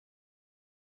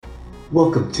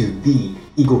Welcome to the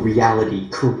Eagle Realty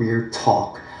Career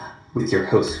Talk with your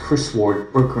host, Chris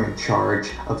Ward, broker in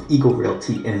charge of Eagle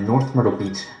Realty in North Myrtle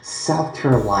Beach, South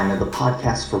Carolina, the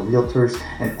podcast for realtors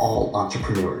and all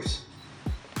entrepreneurs.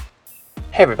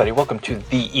 Hey everybody, welcome to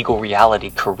the Eagle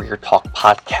Realty Career Talk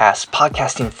podcast,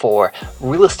 podcasting for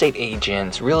real estate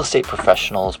agents, real estate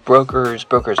professionals, brokers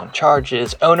in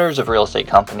charges, owners of real estate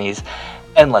companies,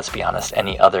 and let's be honest,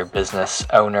 any other business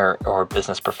owner or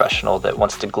business professional that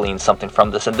wants to glean something from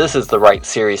this. And this is the right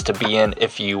series to be in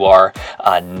if you are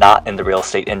not in the real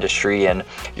estate industry and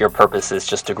your purpose is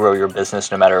just to grow your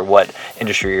business no matter what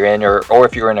industry you're in, or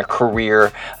if you're in a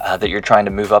career that you're trying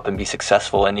to move up and be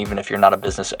successful. And even if you're not a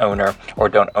business owner or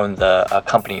don't own the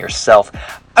company yourself,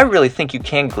 I really think you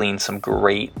can glean some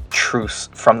great truths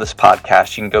from this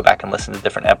podcast. You can go back and listen to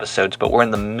different episodes, but we're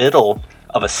in the middle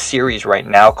of a series right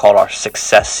now called our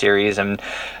Success Series, and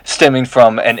stemming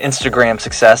from an Instagram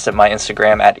success at my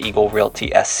Instagram at Eagle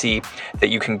Realty SC that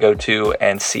you can go to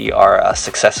and see our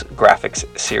Success Graphics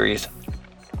series.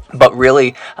 But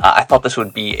really, I thought this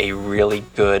would be a really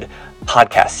good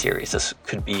podcast series. This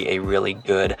could be a really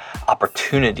good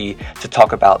opportunity to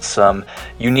talk about some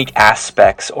unique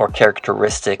aspects or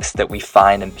characteristics that we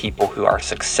find in people who are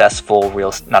successful,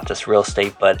 not just real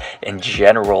estate, but in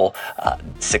general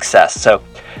success. So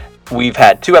we've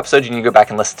had 2 episodes. You can go back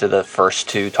and listen to the first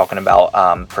 2 talking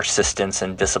about persistence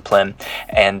and discipline.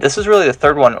 And this is really the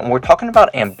 3rd one. And we're talking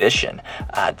about ambition.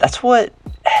 That's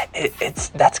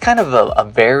kind of a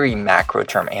very macro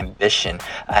term, ambition,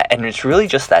 and it's really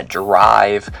just that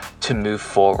drive to move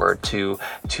forward, to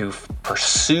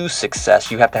pursue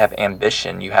success. You have to have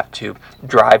ambition. You have to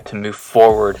drive to move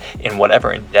forward in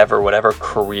whatever endeavor, whatever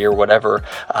career, whatever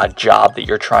job that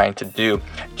you're trying to do.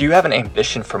 Do you have an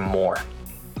ambition for more?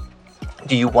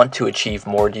 Do you want to achieve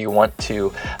more? Do you want to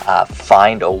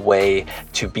find a way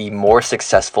to be more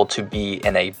successful, to be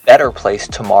in a better place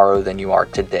tomorrow than you are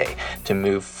today, to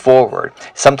move forward?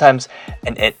 Sometimes,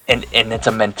 and it's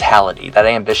a mentality. That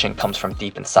ambition comes from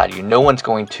deep inside you. No one's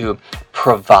going to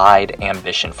provide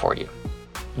ambition for you.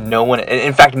 No one,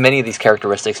 in fact, many of these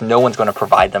characteristics, no one's going to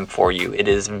provide them for you. It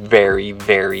is very,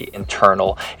 very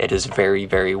internal. It is very,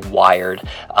 very wired.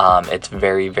 It's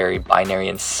very, very binary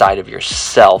inside of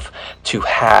yourself to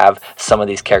have some of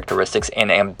these characteristics. And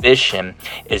ambition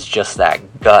is just that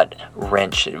gut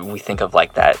wrench. We think of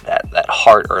like that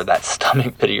heart or that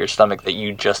stomach pit of your stomach, that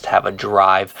you just have a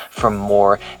drive for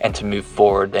more and to move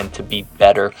forward and to be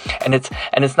better. And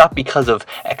it's not because of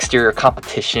exterior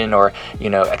competition or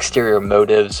exterior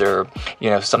motives. Or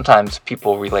sometimes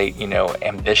people relate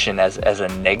ambition as a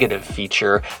negative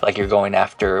feature, like you're going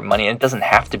after money, and it doesn't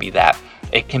have to be that.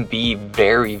 It can be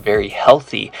very, very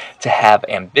healthy to have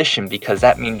ambition, because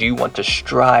that means you want to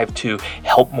strive to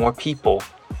help more people,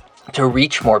 to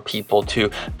reach more people, to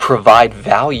provide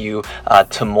value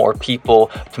to more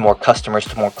people, to more customers,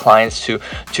 to more clients,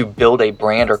 to build a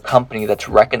brand or company that's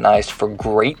recognized for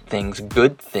great things,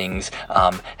 good things,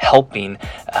 helping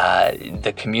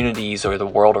the communities or the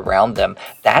world around them.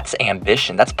 That's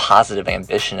ambition. That's positive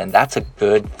ambition, and that's a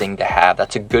good thing to have.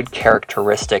 That's a good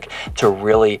characteristic to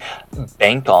really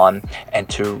bank on and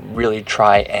to really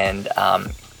try and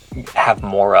have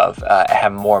more of,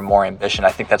 have more and more ambition.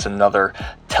 I think that's another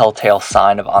telltale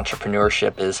sign of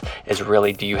entrepreneurship is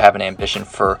really, do you have an ambition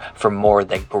for more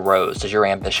that grows? Does your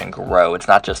ambition grow? It's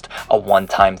not just a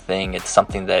one-time thing. It's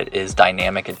something that is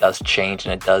dynamic. It does change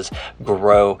and it does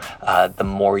grow the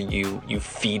more you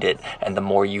feed it, and the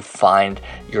more you find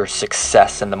your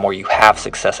success and the more you have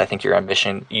success. I think your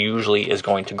ambition usually is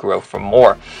going to grow for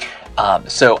more.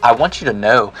 So I want you to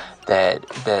know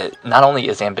that not only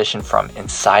is ambition from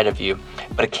inside of you,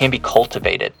 but it can be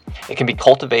cultivated. It can be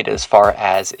cultivated as far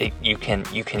as you can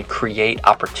create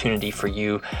opportunity for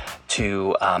you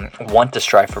to want to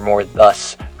strive for more,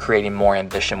 thus creating more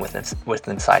ambition within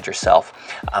inside yourself.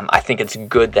 I think it's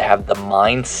good to have the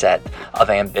mindset of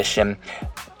ambition,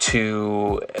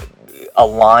 to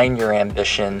align your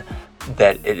ambition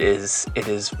that it is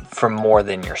for more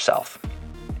than yourself.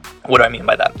 What do I mean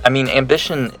by that? I mean,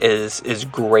 ambition is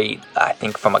great, I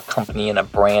think, from a company and a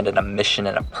brand and a mission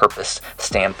and a purpose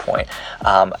standpoint.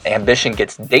 Ambition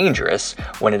gets dangerous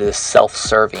when it is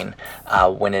self-serving,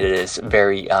 when it is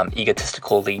very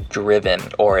egotistically driven,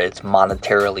 or it's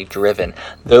monetarily driven.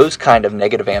 Those kind of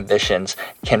negative ambitions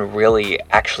can really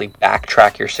actually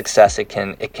backtrack your success. It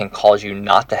can cause you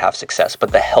not to have success.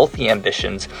 But the healthy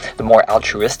ambitions, the more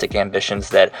altruistic ambitions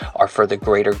that are for the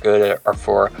greater good, or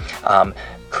for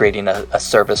creating a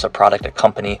service, a product, a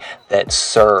company that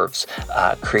serves,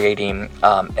 creating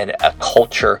a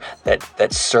culture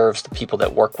that serves the people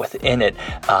that work within it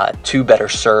to better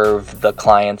serve the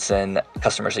clients and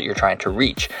customers that you're trying to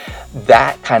reach.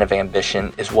 That kind of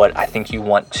ambition is what I think you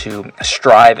want to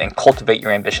strive and cultivate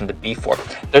your ambition to be for.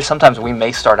 There's sometimes we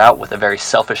may start out with a very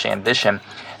selfish ambition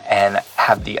and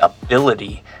have the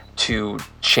ability to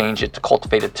change it, to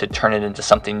cultivate it, to turn it into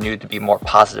something new, to be more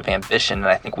positive ambition. And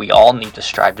I think we all need to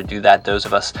strive to do that. Those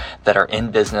of us that are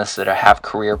in business, that have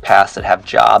career paths, that have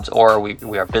jobs, or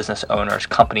we are business owners,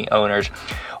 company owners,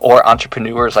 or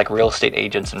entrepreneurs like real estate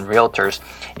agents and realtors,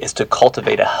 is to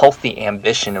cultivate a healthy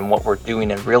ambition in what we're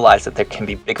doing and realize that there can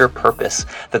be bigger purpose,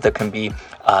 that there can be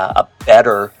a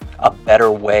better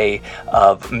way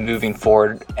of moving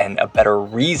forward and a better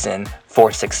reason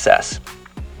for success.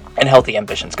 And healthy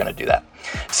ambition is going to do that.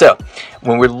 So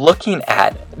when we're looking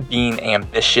at being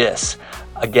ambitious,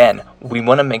 again, we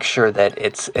want to make sure that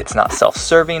it's not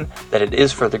self-serving, that it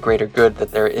is for the greater good,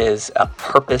 that there is a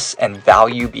purpose and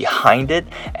value behind it,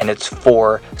 and it's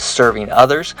for serving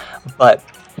others. But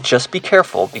just be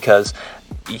careful, because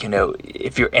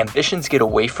if your ambitions get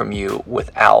away from you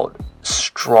without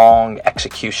strong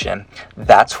execution,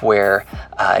 that's where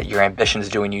your ambition is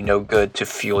doing you no good to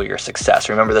fuel your success.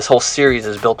 Remember, this whole series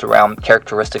is built around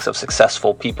characteristics of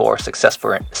successful people or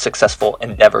successful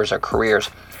endeavors or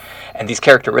careers. And these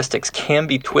characteristics can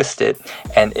be twisted,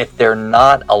 and if they're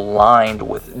not aligned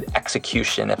with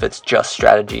execution, if it's just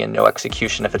strategy and no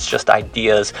execution, if it's just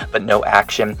ideas but no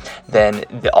action, then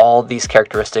all these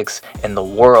characteristics in the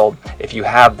world, if you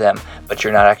have them but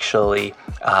you're not actually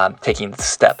taking the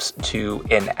steps to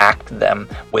enact them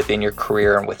within your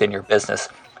career and within your business,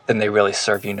 then they really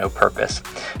serve you no purpose.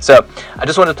 So I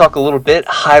just want to talk a little bit,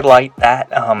 highlight that.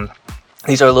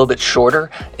 These are a little bit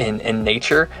shorter in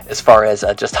nature as far as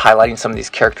just highlighting some of these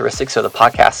characteristics. So the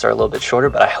podcasts are a little bit shorter,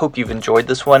 but I hope you've enjoyed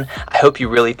this one. I hope you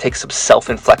really take some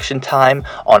self-inflection time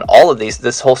on all of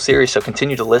this whole series. So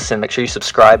continue to listen. Make sure you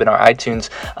subscribe in our iTunes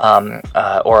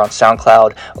or on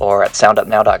SoundCloud or at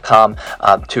soundupnow.com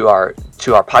to our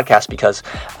podcast, because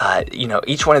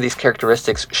each one of these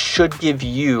characteristics should give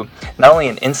you not only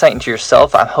an insight into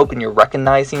yourself. I'm hoping you're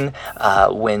recognizing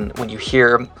when you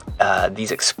hear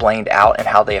these explained out and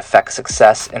how they affect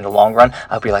success in the long run.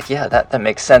 I'll be like, yeah, that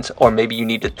makes sense. Or maybe you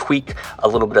need to tweak a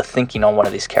little bit of thinking on one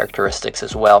of these characteristics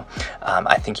as well.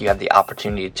 I think you have the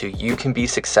opportunity you can be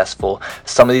successful.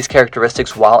 Some of these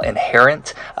characteristics, while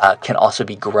inherent, can also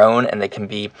be grown, and they can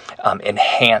be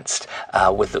enhanced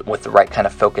with the right kind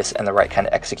of focus and the right kind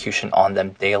of execution on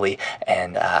them daily.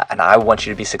 And I want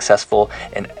you to be successful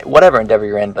in whatever endeavor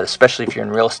you're in, but especially if you're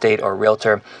in real estate or a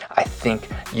realtor, I think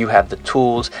you have the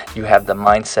tools, you have the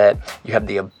mindset, you have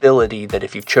the ability that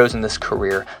if you've chosen this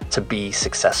career to be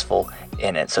successful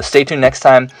in it. So stay tuned next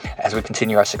time as we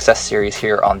continue our success series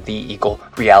here on the Eagle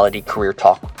Reality Career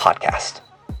Talk podcast.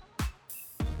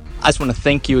 I just want to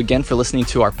thank you again for listening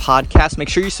to our podcast. Make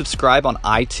sure you subscribe on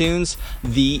iTunes,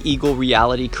 The Eagle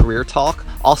Reality Career Talk.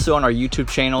 Also on our YouTube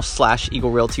channel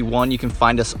 /Eagle Realty 1. You can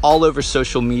find us all over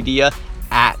social media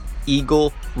at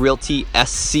Eagle Realty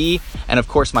SC. And of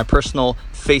course, my personal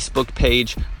Facebook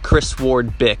page, Chris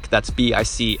Ward Bick. That's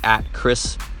BIC at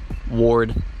Chris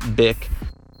Ward Bick.